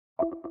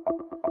Good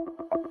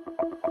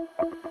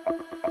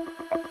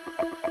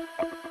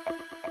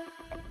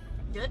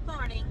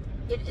morning.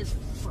 It is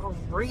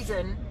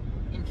freezing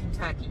in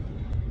Kentucky.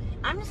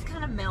 I'm just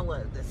kind of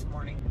mellow this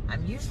morning.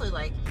 I'm usually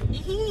like,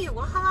 hee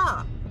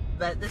waha,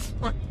 but this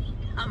morning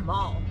I'm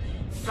all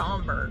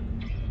somber.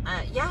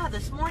 Yeah,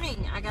 this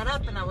morning I got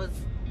up and I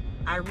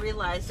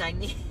realized I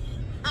needed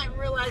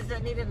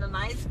an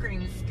ice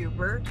cream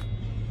scooper,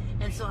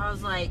 and so I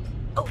was like,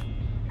 oh,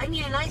 I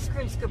need an ice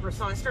cream scooper.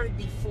 So I started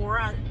before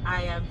I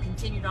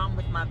continued on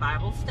with my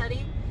Bible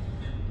study.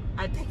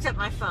 I picked up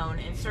my phone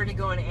and started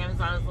going to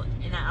Amazon,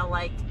 and I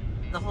like,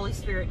 the Holy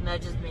Spirit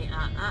nudges me,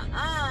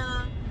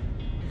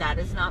 that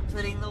is not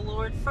putting the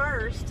Lord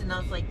first. And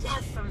I was like,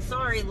 yes, I'm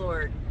sorry,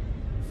 Lord.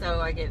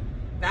 So I get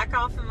back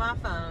off of my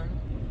phone,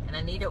 and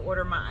I need to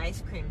order my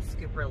ice cream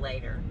scooper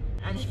later.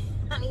 I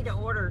need to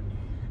order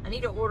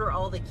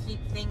all the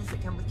things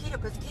that come with keto,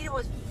 because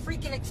keto is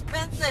freaking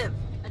expensive.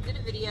 I did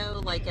a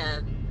video, like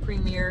a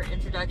premiere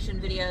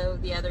introduction video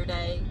the other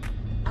day.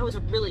 I was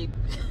really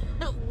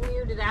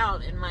weirded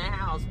out in my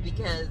house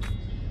because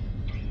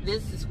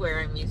this is where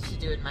I'm used to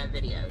doing my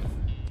videos.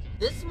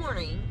 This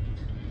morning,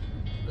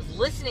 I was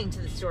listening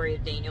to the story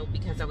of Daniel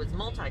because I was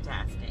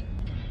multitasking.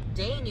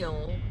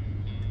 Daniel,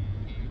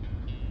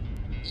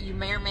 you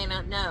may or may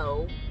not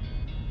know,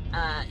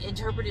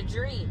 interpreted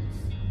dreams.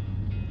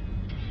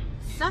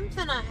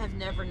 Something I have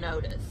never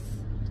noticed.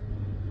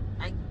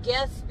 I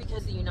guess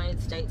because the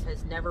United States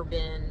has never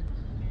been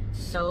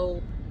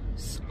so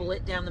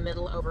split down the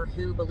middle over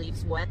who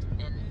believes what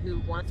and who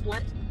wants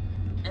what,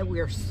 and we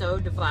are so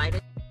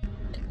divided.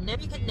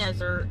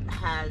 Nebuchadnezzar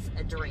has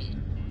a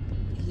dream.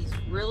 He's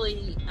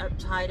really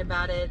uptight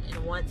about it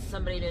and wants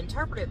somebody to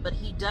interpret it, but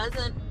he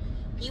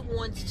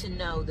wants to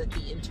know that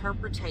the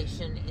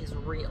interpretation is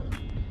real.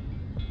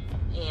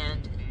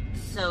 And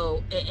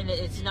so, and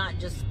it's not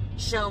just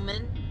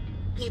showmen,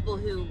 people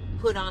who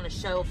put on a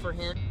show for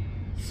him.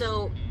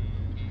 So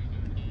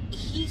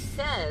he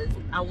says,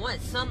 I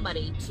want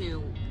somebody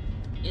to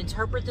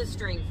interpret this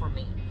dream for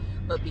me,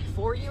 but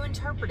before you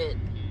interpret it,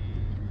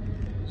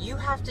 you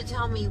have to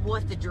tell me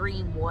what the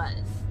dream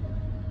was.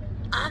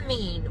 I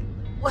mean,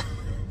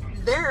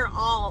 they're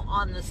all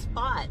on the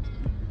spot.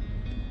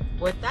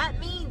 What that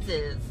means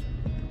is,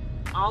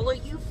 all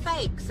of you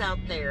fakes out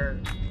there,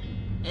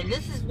 and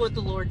this is what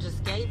the Lord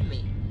just gave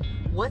me,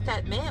 what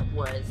that meant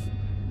was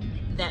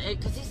that,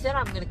 because he said,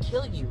 I'm going to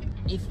kill you.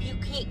 If you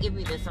can't give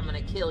me this, I'm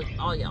going to kill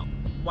all y'all.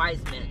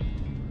 Wise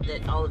men,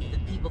 that all of the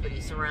people that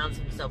he surrounds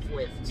himself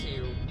with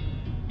to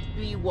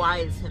be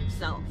wise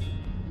himself.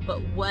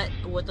 But what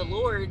the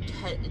Lord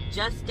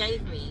just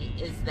gave me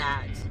is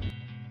that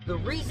the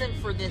reason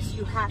for this,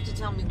 you have to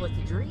tell me what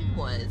the dream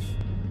was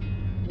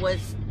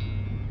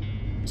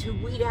to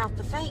weed out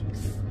the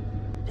fakes.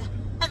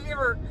 Have you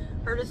ever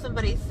heard of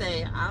somebody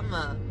say, I'm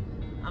a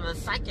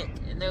psychic,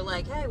 and they're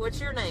like, hey, what's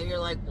your name? You're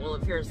like, well,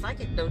 if you're a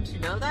psychic, don't you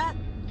know that?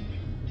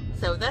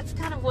 So that's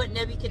kind of what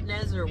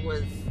Nebuchadnezzar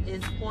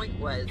his point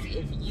was.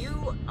 If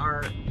you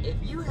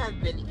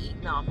have been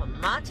eating off of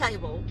my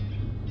table,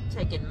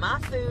 taking my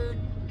food,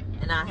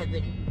 and I have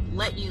been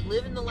letting you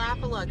live in the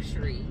lap of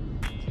luxury,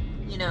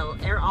 you know,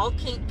 all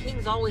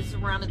kings always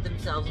surrounded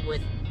themselves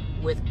with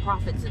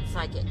prophets and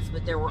psychics,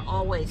 but there were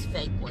always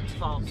fake ones,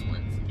 false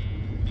ones.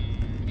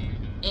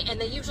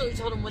 And they usually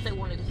told him what they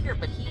wanted to hear,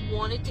 but he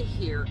wanted to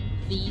hear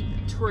the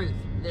truth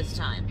this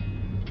time.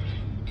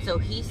 So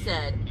he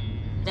said,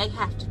 they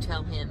have to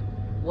tell him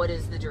what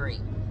is the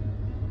dream.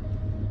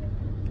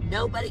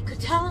 Nobody could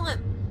tell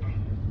him.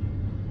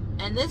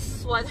 And this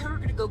is why they were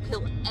going to go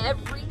kill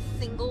every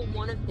single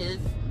one of his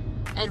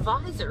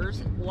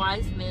advisors,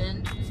 wise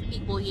men,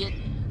 people he had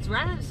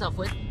surrounded himself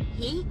with.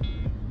 He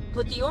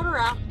put the order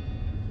out,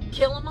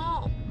 kill them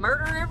all,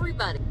 murder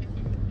everybody.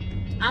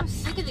 I'm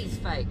sick of these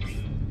fakes.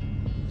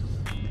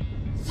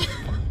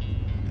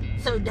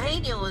 So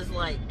Daniel is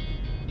like,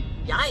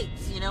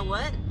 yikes, you know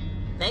what?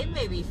 They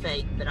may be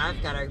fake, but I've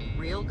got a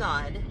real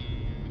God,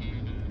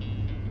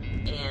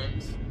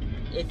 and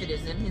if it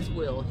is in his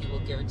will, he will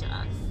give it to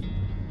us.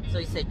 So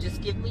he said,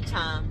 just give me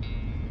time.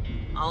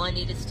 All I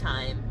need is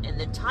time. And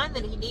the time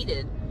that he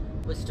needed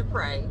was to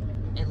pray.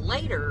 And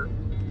later,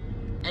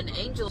 an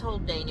angel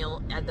told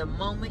Daniel, at the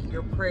moment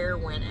your prayer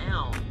went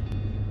out,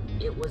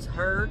 it was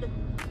heard,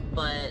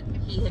 but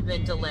he had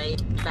been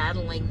delayed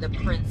battling the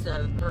Prince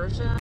of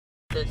Persia.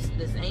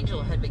 This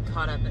angel had been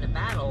caught up in a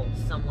battle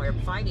somewhere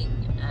fighting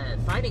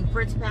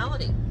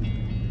principality.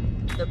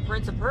 The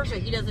Prince of Persia,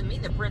 he doesn't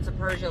mean the Prince of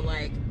Persia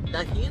like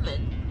the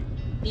human.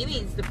 He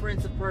means the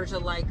Prince of Persia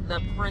like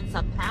the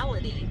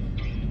principality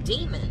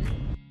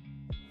demon.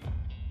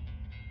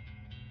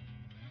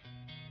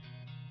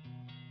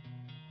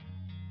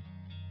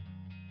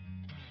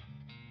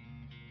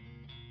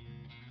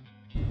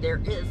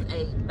 There is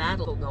a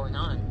battle going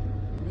on.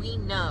 We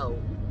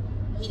know,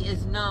 he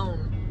is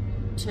known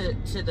to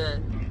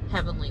the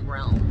heavenly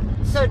realm.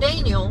 So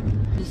Daniel,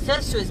 he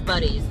says to his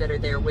buddies that are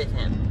there with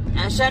him,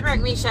 as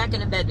Shadrach, Meshach,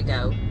 and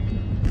Abednego,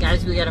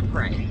 guys, we gotta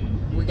pray.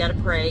 We gotta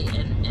pray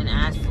and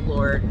ask the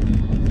Lord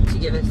to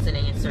give us an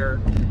answer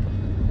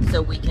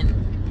so we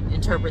can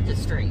interpret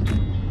this dream.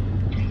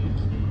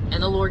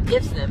 And the Lord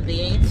gives them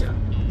the answer.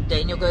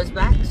 Daniel goes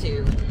back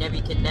to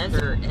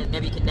Nebuchadnezzar, and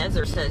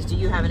Nebuchadnezzar says, do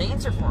you have an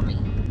answer for me?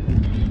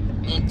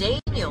 And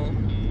Daniel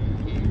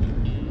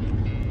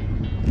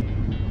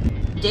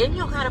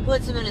kind of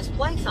puts him in his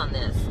place on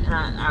this.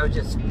 And I would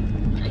just,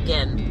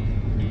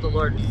 again, the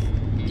Lord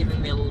is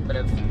giving me a little bit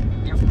of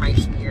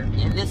information here.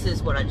 And this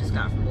is what I just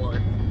got from the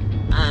Lord.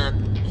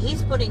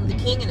 He's putting the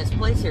king in his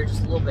place here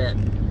just a little bit.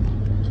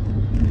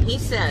 He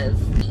says,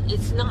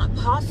 it's not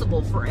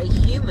possible for a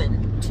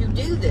human to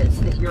do this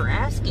that you're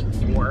asking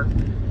for.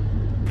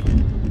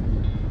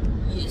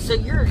 So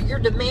you're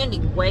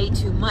demanding way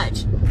too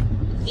much.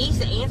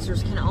 These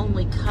answers can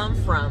only come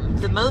from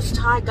the Most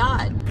High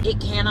God. It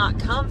cannot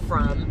come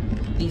from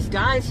these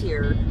guys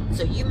here.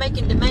 So you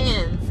making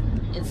demands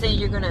and saying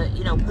you're going to,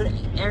 put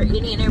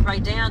any and everybody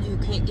down who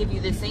can't give you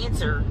this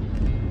answer,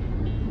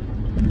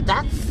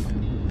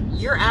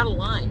 you're out of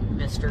line,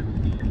 mister.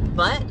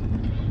 But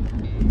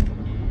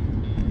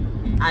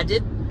I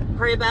did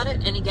pray about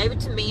it, and he gave it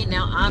to me, and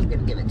now I'm going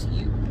to give it to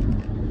you.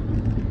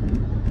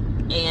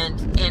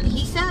 And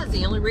he says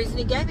the only reason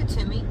he gave it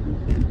to me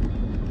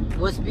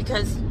was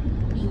because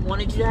he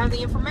wanted you to have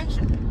the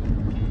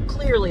information.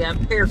 Clearly,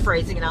 I'm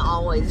paraphrasing, and I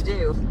always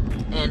do.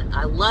 And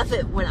I love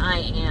it when I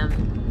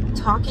am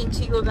talking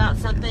to you about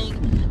something.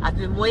 I've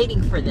been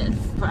waiting for this.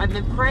 I've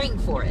been praying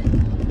for it,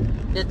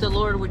 that the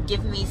Lord would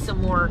give me some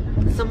more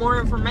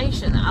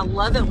information. I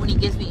love it when he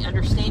gives me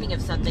understanding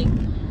of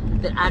something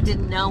that I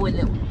didn't know and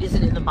that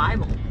isn't in the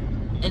Bible.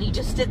 And he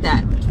just did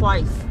that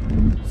twice.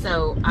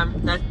 So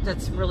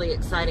that's really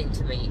exciting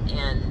to me.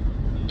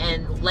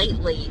 And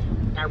lately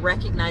I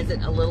recognize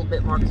it a little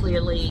bit more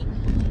clearly,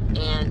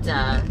 and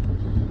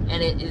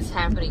it is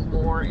happening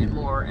more and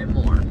more and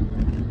more.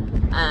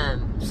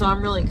 So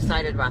I'm really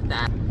excited about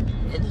that.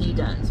 And he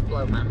does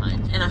blow my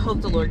mind. And I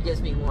hope the Lord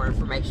gives me more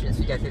information as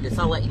we go through this.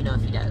 I'll let you know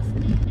if he does.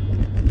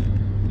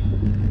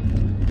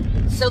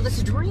 So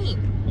this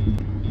dream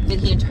that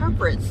he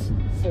interprets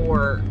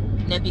for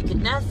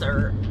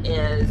Nebuchadnezzar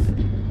is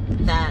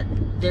that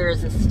there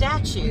is a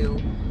statue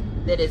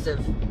that is of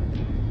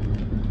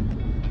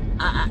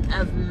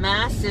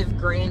massive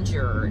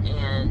grandeur,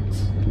 and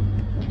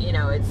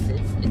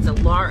it's a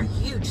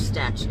huge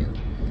statue,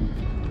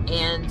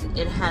 and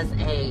it has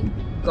a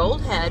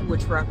gold head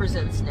which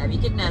represents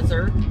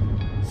Nebuchadnezzar,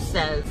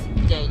 says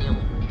Daniel,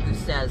 who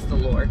says the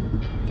Lord.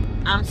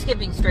 I'm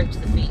skipping straight to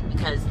the feet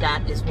because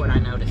that is what I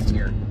noticed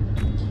here,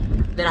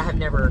 that I have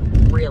never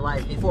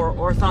realized before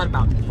or thought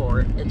about before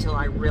until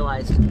I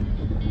realized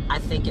I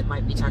think it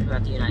might be talking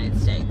about the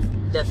United States.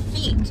 The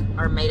feet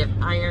are made of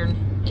iron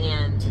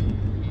and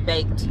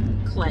baked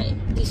clay.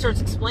 He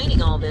starts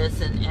explaining all this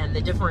and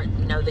the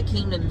different, the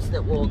kingdoms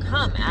that will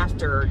come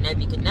after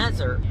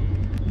Nebuchadnezzar.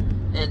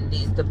 And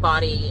the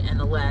body and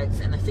the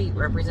legs and the feet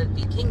represent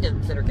the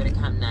kingdoms that are going to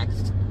come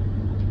next.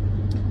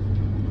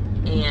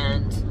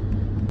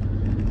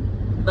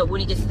 But when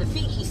he gets to the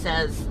feet, he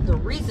says the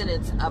reason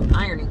it's of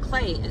iron and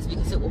clay is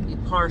because it will be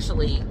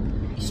partially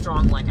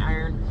strong like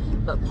iron,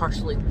 but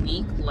partially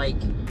weak like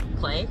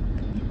clay.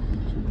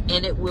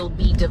 And it will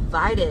be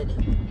divided.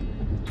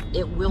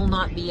 It will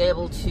not be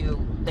able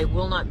to, they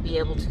will not be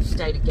able to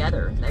stay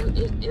together.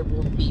 It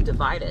will be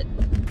divided.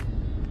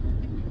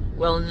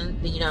 Well,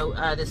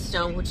 the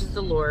stone, which is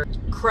the Lord,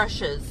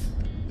 crushes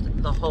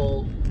the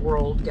whole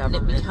world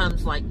government. And it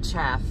becomes like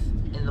chaff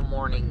in the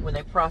morning. When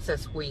they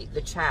process wheat,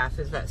 the chaff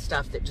is that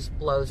stuff that just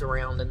blows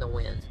around in the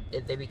wind.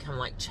 They become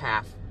like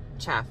chaff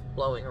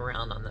blowing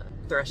around on the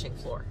threshing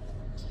floor.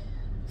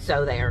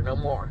 So they are no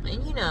more.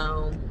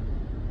 And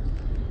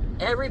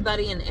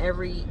everybody in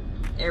every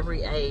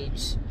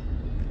age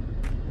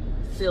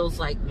feels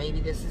like maybe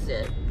this is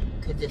it.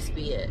 Could this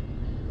be it?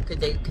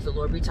 Could the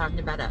Lord be talking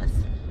about us?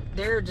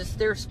 There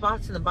are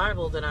spots in the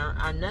Bible that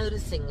I'm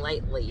noticing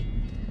lately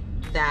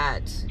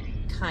that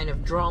kind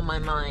of draw my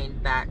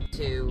mind back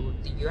to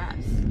the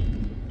U.S.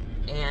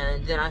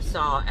 And then I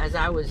saw, as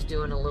I was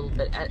doing a little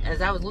bit,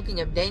 as I was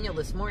looking up Daniel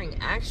this morning,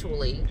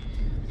 actually,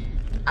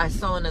 I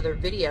saw another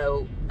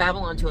video,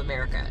 Babylon to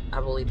America, I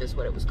believe is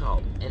what it was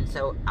called. And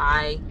so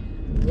I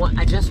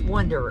just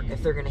wonder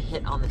if they're going to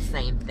hit on the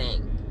same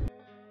thing,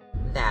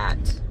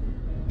 that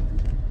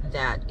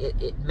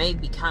it may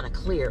be kind of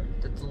clear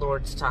that the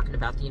Lord's talking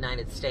about the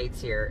United States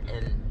here,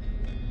 and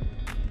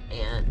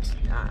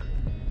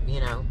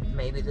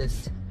maybe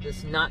this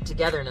not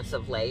togetherness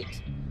of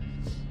late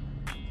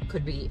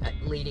could be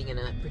leading in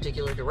a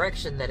particular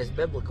direction that is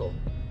biblical.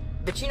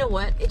 But you know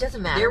what? It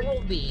doesn't matter. There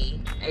will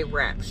be a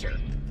rapture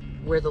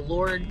where the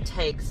Lord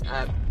takes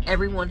up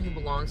everyone who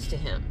belongs to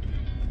him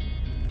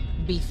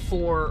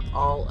before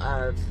all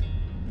of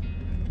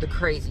the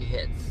crazy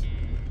hits.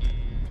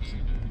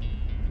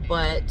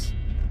 But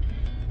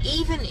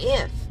even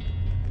if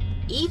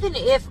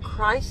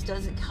Christ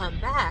doesn't come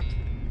back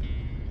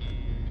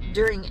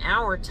during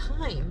our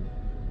time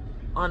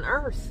on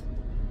earth,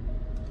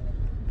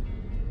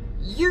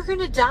 you're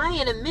gonna die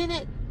in a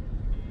minute.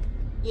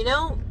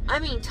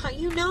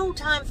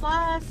 Time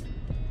flies.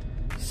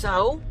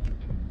 So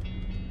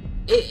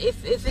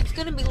if it's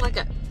going to be like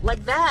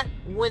that,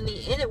 when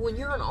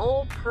you're an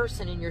old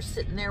person and you're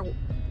sitting there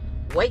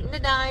waiting to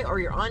die, or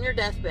you're on your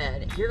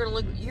deathbed, you're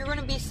going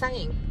to be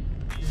saying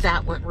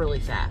that went really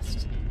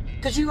fast,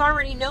 because you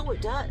already know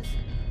it does.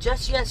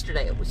 Just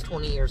yesterday it was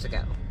 20 years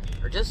ago,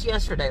 or just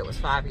yesterday it was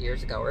 5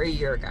 years ago, or a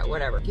year ago,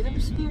 whatever. Give him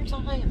some your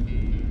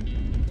time.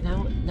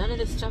 None of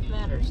this stuff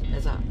matters,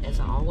 as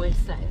I always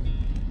say.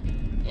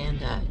 And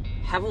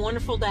have a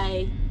wonderful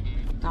day.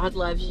 God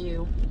loves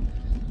you.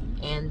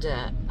 And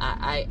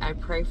I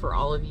pray for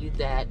all of you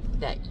that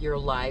your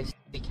lives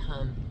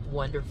become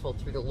wonderful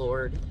through the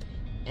Lord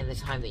and the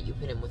time that you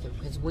put in with Him.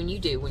 Because when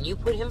you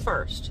put Him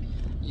first,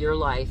 your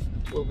life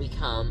will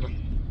become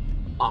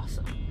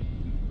awesome.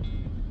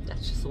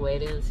 That's just the way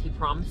it is. He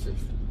promises.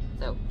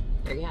 So,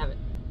 there you have it.